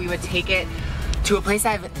 I thought we would take it to a place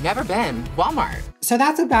I've never been, Walmart. So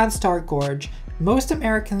that's a bad start, Gorge. Most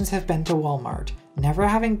Americans have been to Walmart. Never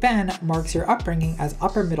having been marks your upbringing as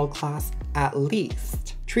upper middle class at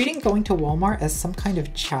least. Treating going to Walmart as some kind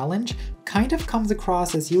of challenge kind of comes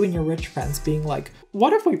across as you and your rich friends being like,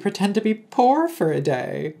 what if we pretend to be poor for a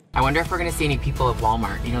day? I wonder if we're gonna see any people at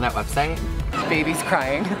Walmart. You know that website? Babies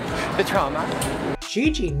crying, the trauma.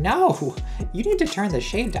 Gigi, no! You need to turn the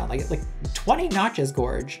shade down, like 20 notches,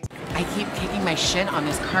 Gorge. I keep kicking my shin on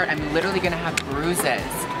this cart. I'm literally gonna have bruises.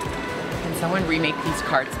 Can someone remake these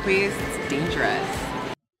carts, please? It's dangerous.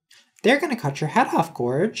 They're gonna cut your head off,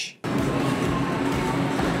 Gorge.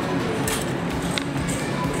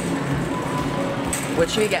 What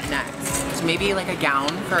should we get next? Maybe like a gown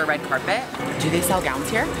for a red carpet? Do they sell gowns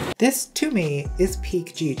here? This, to me, is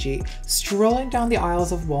peak Gigi, strolling down the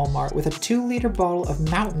aisles of Walmart with a 2-liter bottle of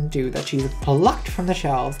Mountain Dew that she's plucked from the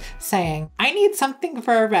shelves, saying, I need something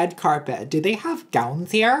for a red carpet. Do they have gowns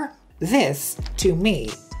here? This, to me,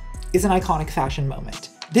 is an iconic fashion moment.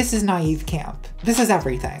 This is naive camp. This is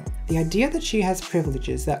everything. The idea that she has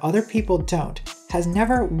privileges that other people don't has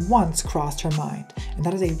never once crossed her mind, and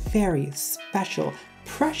that is a very special,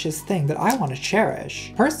 precious thing that I want to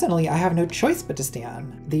cherish. Personally, I have no choice but to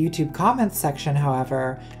stan. The YouTube comments section,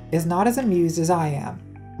 however, is not as amused as I am,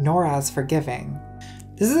 nor as forgiving.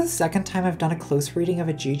 This is the second time I've done a close reading of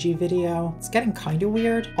a Gigi video. It's getting kinda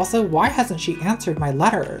weird. Also, why hasn't she answered my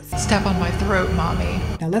letters? Step on my throat, mommy.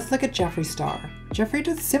 Now let's look at Jeffree Star. Jeffree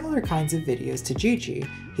does similar kinds of videos to Gigi.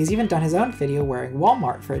 He's even done his own video wearing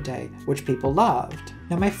Walmart for a day, which people loved.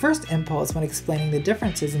 Now my first impulse when explaining the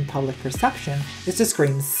differences in public perception is to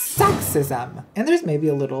scream sexism. And there's maybe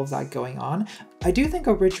a little of that going on. I do think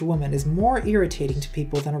a rich woman is more irritating to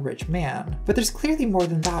people than a rich man, but there's clearly more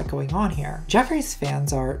than that going on here. Jeffree's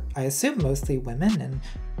fans are, I assume, mostly women, and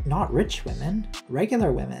not rich women,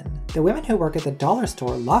 regular women. The women who work at the dollar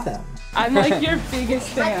store love him. I'm like your biggest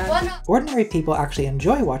fan. Ordinary people actually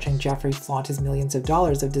enjoy watching Jeffree flaunt his millions of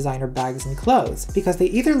dollars of designer bags and clothes because they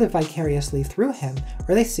either live vicariously through him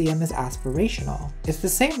or they see him as aspirational. It's the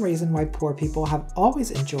same reason why poor people have always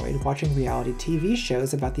enjoyed watching reality TV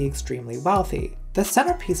shows about the extremely wealthy. The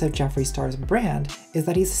centerpiece of Jeffree Star's brand is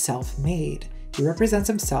that he's self-made. he represents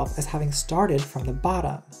himself as having started from the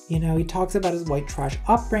bottom. You know, he talks about his white trash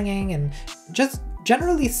upbringing and just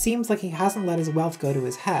generally seems like he hasn't let his wealth go to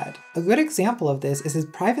his head. A good example of this is his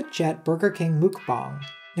private jet Burger King mukbang.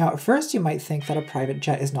 Now, at first you might think that a private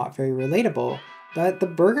jet is not very relatable, but the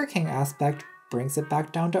Burger King aspect brings it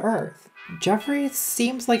back down to earth. Jeffrey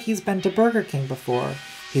seems like he's been to Burger King before.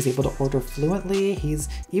 He's able to order fluently, he's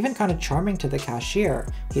even kind of charming to the cashier.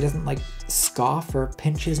 He doesn't like scoff or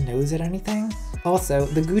pinch his nose at anything. Also,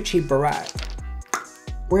 the Gucci beret.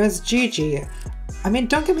 Whereas Gigi, I mean,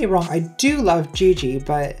 don't get me wrong, I do love Gigi,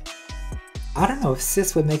 but I don't know if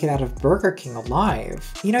sis would make it out of Burger King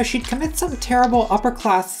alive. You know, she'd commit some terrible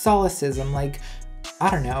upper-class solecism like, I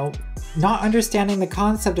don't know, not understanding the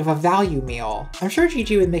concept of a value meal. I'm sure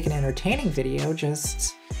Gigi would make an entertaining video,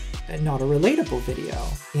 just not a relatable video.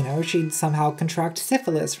 You know, she'd somehow contract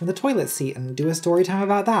syphilis from the toilet seat and do a story time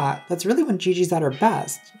about that. That's really when Gigi's at her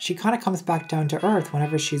best. She kind of comes back down to earth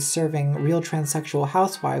whenever she's serving Real Transsexual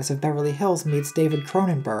Housewives of Beverly Hills meets David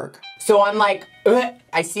Cronenberg. So I'm like, ugh.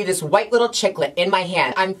 I see this white little chiclet in my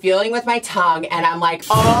hand. I'm feeling with my tongue and I'm like,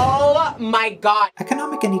 oh my God.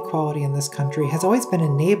 Economic inequality in this country has always been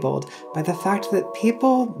enabled by the fact that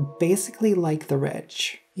people basically like the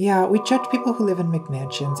rich. Yeah, we judge people who live in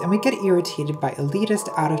McMansions and we get irritated by elitist,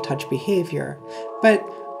 out-of-touch behavior. But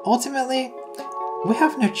ultimately, we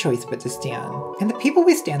have no choice but to stand. And the people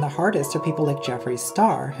we stand the hardest are people like Jeffree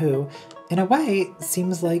Star, who, in a way,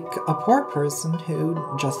 seems like a poor person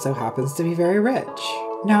who just so happens to be very rich.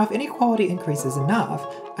 Now, if inequality increases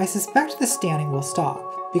enough, I suspect the standing will stop.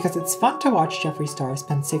 Because it's fun to watch Jeffree Star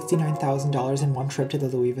spend $69,000 in one trip to the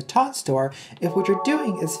Louis Vuitton store if what you're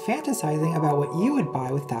doing is fantasizing about what you would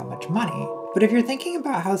buy with that much money. But if you're thinking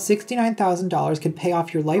about how $69,000 could pay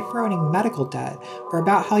off your life-ruining medical debt, or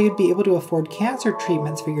about how you'd be able to afford cancer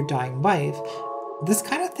treatments for your dying wife, this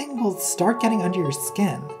kind of thing will start getting under your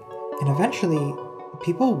skin. And eventually,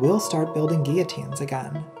 people will start building guillotines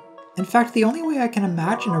again. In fact, the only way I can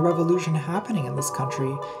imagine a revolution happening in this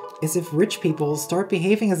country is if rich people start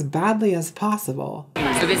behaving as badly as possible.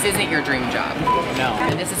 So this isn't your dream job? No.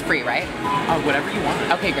 And this is free, right? Whatever you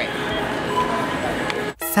want. Okay, great.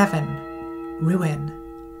 7. Ruin.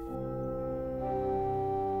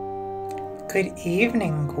 Good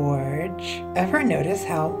evening, Gorge. Ever notice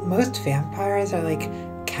how most vampires are like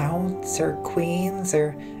counts or queens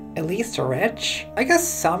or at least rich? I guess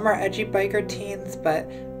some are edgy biker teens, but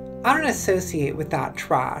I don't associate with that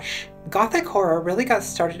trash. Gothic horror really got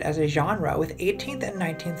started as a genre with 18th and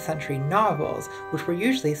 19th century novels, which were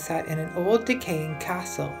usually set in an old decaying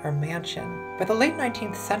castle or mansion. By the late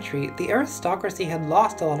 19th century, the aristocracy had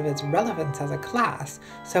lost a lot of its relevance as a class,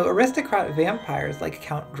 so aristocrat vampires like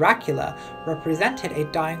Count Dracula represented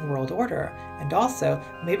a dying world order, and also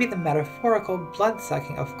maybe the metaphorical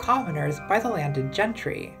blood-sucking of commoners by the landed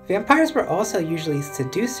gentry. Vampires were also usually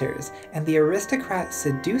seducers, and the aristocrat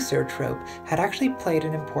seducer trope had actually played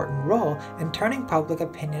an important role in turning public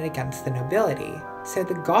opinion against the nobility. So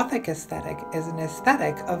the Gothic aesthetic is an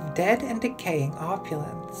aesthetic of dead and decaying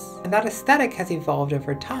opulence. And that aesthetic has evolved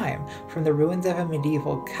over time, from the ruins of a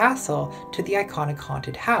medieval castle to the iconic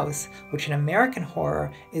haunted house, which in American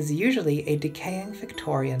horror is usually a decaying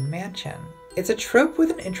Victorian mansion. It's a trope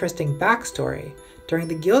with an interesting backstory. During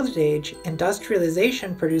the Gilded Age,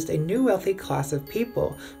 industrialization produced a new wealthy class of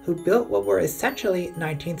people who built what were essentially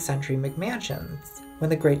 19th century McMansions. When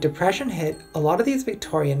the Great Depression hit, a lot of these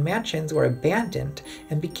Victorian mansions were abandoned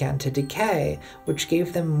and began to decay, which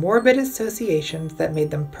gave them morbid associations that made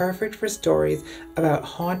them perfect for stories about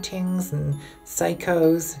hauntings and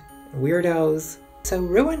psychos, weirdos. So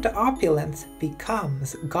ruined opulence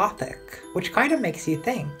becomes Gothic, which kind of makes you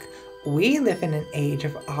think, we live in an age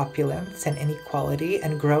of opulence and inequality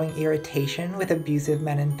and growing irritation with abusive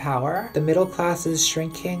men in power. The middle class is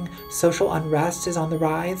shrinking, social unrest is on the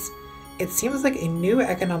rise. It seems like a new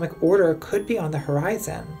economic order could be on the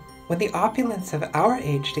horizon. When the opulence of our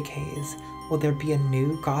age decays, will there be a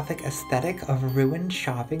new Gothic aesthetic of ruined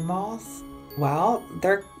shopping malls? Well,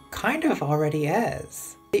 there kind of already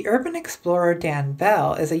is. The urban explorer Dan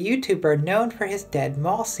Bell is a YouTuber known for his Dead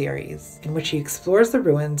Mall series, in which he explores the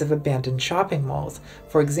ruins of abandoned shopping malls,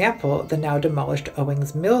 for example, the now demolished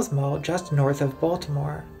Owings Mills Mall just north of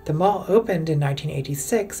Baltimore. The mall opened in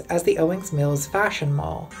 1986 as the Owings Mills Fashion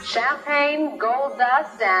Mall. Champagne, gold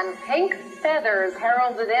dust, and pink feathers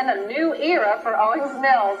heralded in a new era for Owings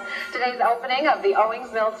Mills. Today's opening of the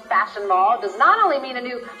Owings Mills Fashion Mall does not only mean a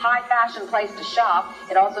new high fashion place to shop,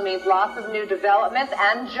 it also means lots of new developments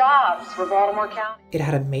and and jobs for Baltimore County. It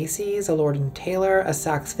had a Macy's, a Lord & Taylor, a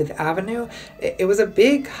Saks Fifth Avenue. It was a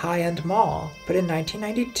big high-end mall. But in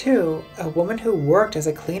 1992, a woman who worked as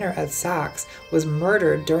a cleaner at Saks was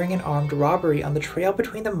murdered during an armed robbery on the trail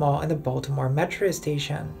between the mall and the Baltimore Metro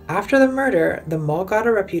station. After the murder, the mall got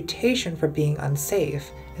a reputation for being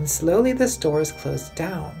unsafe, and slowly the stores closed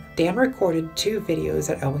down. Dan recorded 2 videos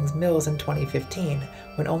at Owings Mills in 2015,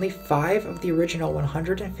 when only 5 of the original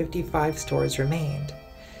 155 stores remained.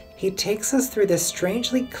 He takes us through the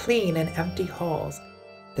strangely clean and empty halls,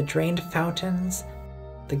 the drained fountains,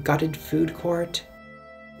 the gutted food court.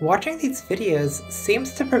 Watching these videos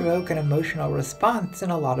seems to provoke an emotional response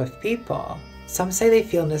in a lot of people. Some say they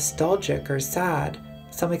feel nostalgic or sad,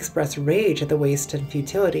 some express rage at the waste and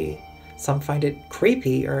futility, some find it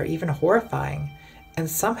creepy or even horrifying, and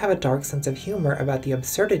some have a dark sense of humor about the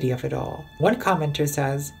absurdity of it all. One commenter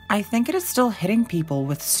says, I think it is still hitting people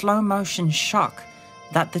with slow motion shock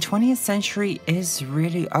that the 20th century is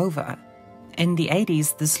really over. In the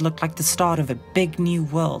 80s, this looked like the start of a big new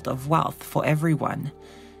world of wealth for everyone.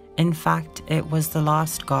 In fact, it was the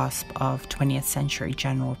last gasp of 20th century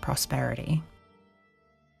general prosperity.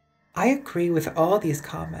 I agree with all these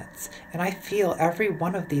comments, and I feel every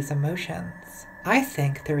one of these emotions. I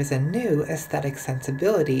think there is a new aesthetic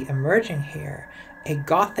sensibility emerging here, a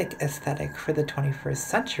Gothic aesthetic for the 21st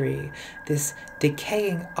century, this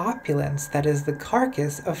decaying opulence that is the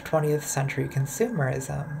carcass of 20th century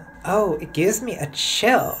consumerism. Oh, it gives me a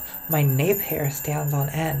chill. My nape hair stands on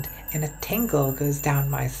end, and a tingle goes down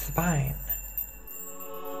my spine.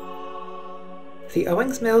 The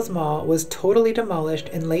Owings Mills Mall was totally demolished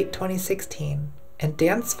in late 2016. In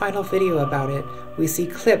Dan's final video about it, we see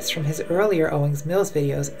clips from his earlier Owings Mills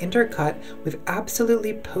videos intercut with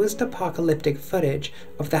absolutely post-apocalyptic footage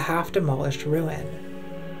of the half-demolished ruin.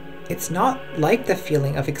 It's not like the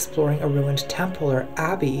feeling of exploring a ruined temple or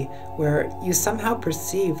abbey, where you somehow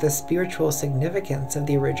perceive the spiritual significance of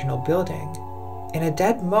the original building. In a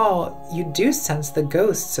dead mall, you do sense the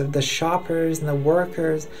ghosts of the shoppers and the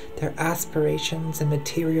workers, their aspirations and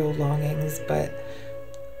material longings, but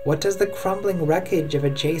what does the crumbling wreckage of a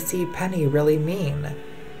J.C. Penney really mean?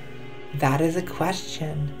 That is a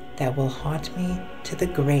question that will haunt me to the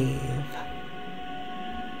grave.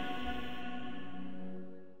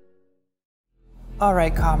 All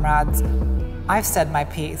right, comrades. I've said my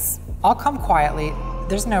piece. I'll come quietly.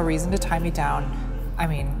 There's no reason to tie me down. I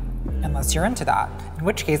mean, unless you're into that. In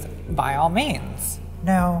which case, by all means.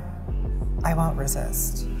 No, I won't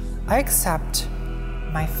resist. I accept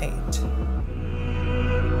my fate.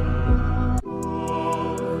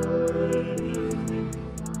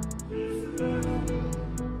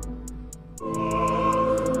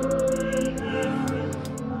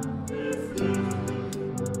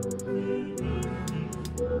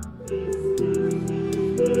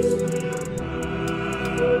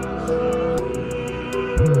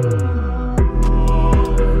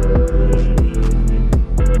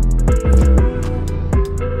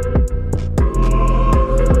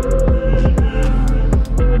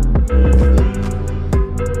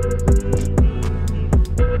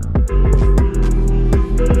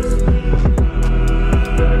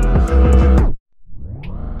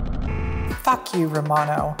 Fuck you,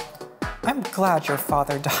 Romano. I'm glad your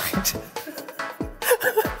father died.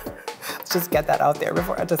 Let's just get that out there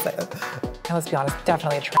before I just say it. And let's be honest,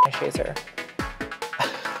 definitely a tranny chaser.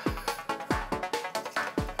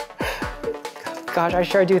 Gosh, I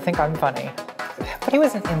sure do think I'm funny. But he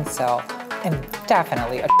was an incel, and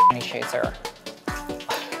definitely a tranny chaser.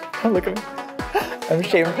 Look at me.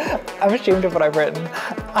 I'm ashamed of what I've written.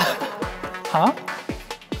 Huh?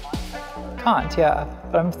 Kant, yeah.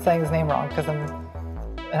 But I'm saying his name wrong because I'm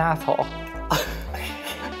an asshole.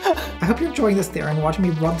 I hope you're enjoying this, Theryn, watching me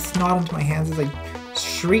rub snot into my hands as I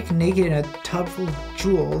shriek naked in a tub full of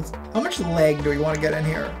jewels. How much leg do we want to get in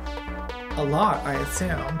here? A lot, I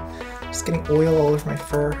assume. Just getting oil all over my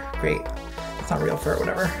fur. Great. It's not real fur,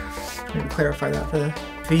 whatever. Maybe clarify that for the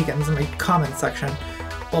vegans in my comment section.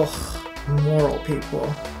 Ugh, moral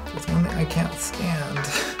people. There's one thing I can't stand.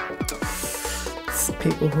 It's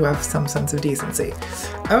people who have some sense of decency.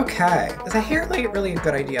 Okay, is a hair light really a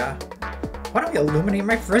good idea? Why don't we illuminate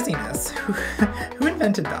my frizziness? Who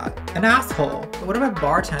invented that? An asshole. But what about a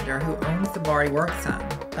bartender who owns the bar he works in?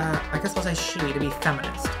 I guess I'll say she to be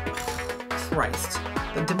feminist. Ugh, Christ.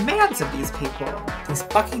 The demands of these people. These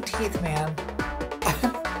fucking teeth, man.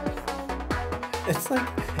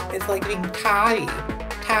 It's like being tabby.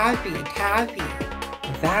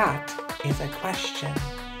 That is a question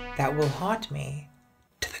that will haunt me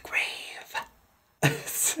to the grave.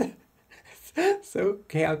 So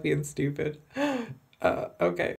campy and stupid. Okay.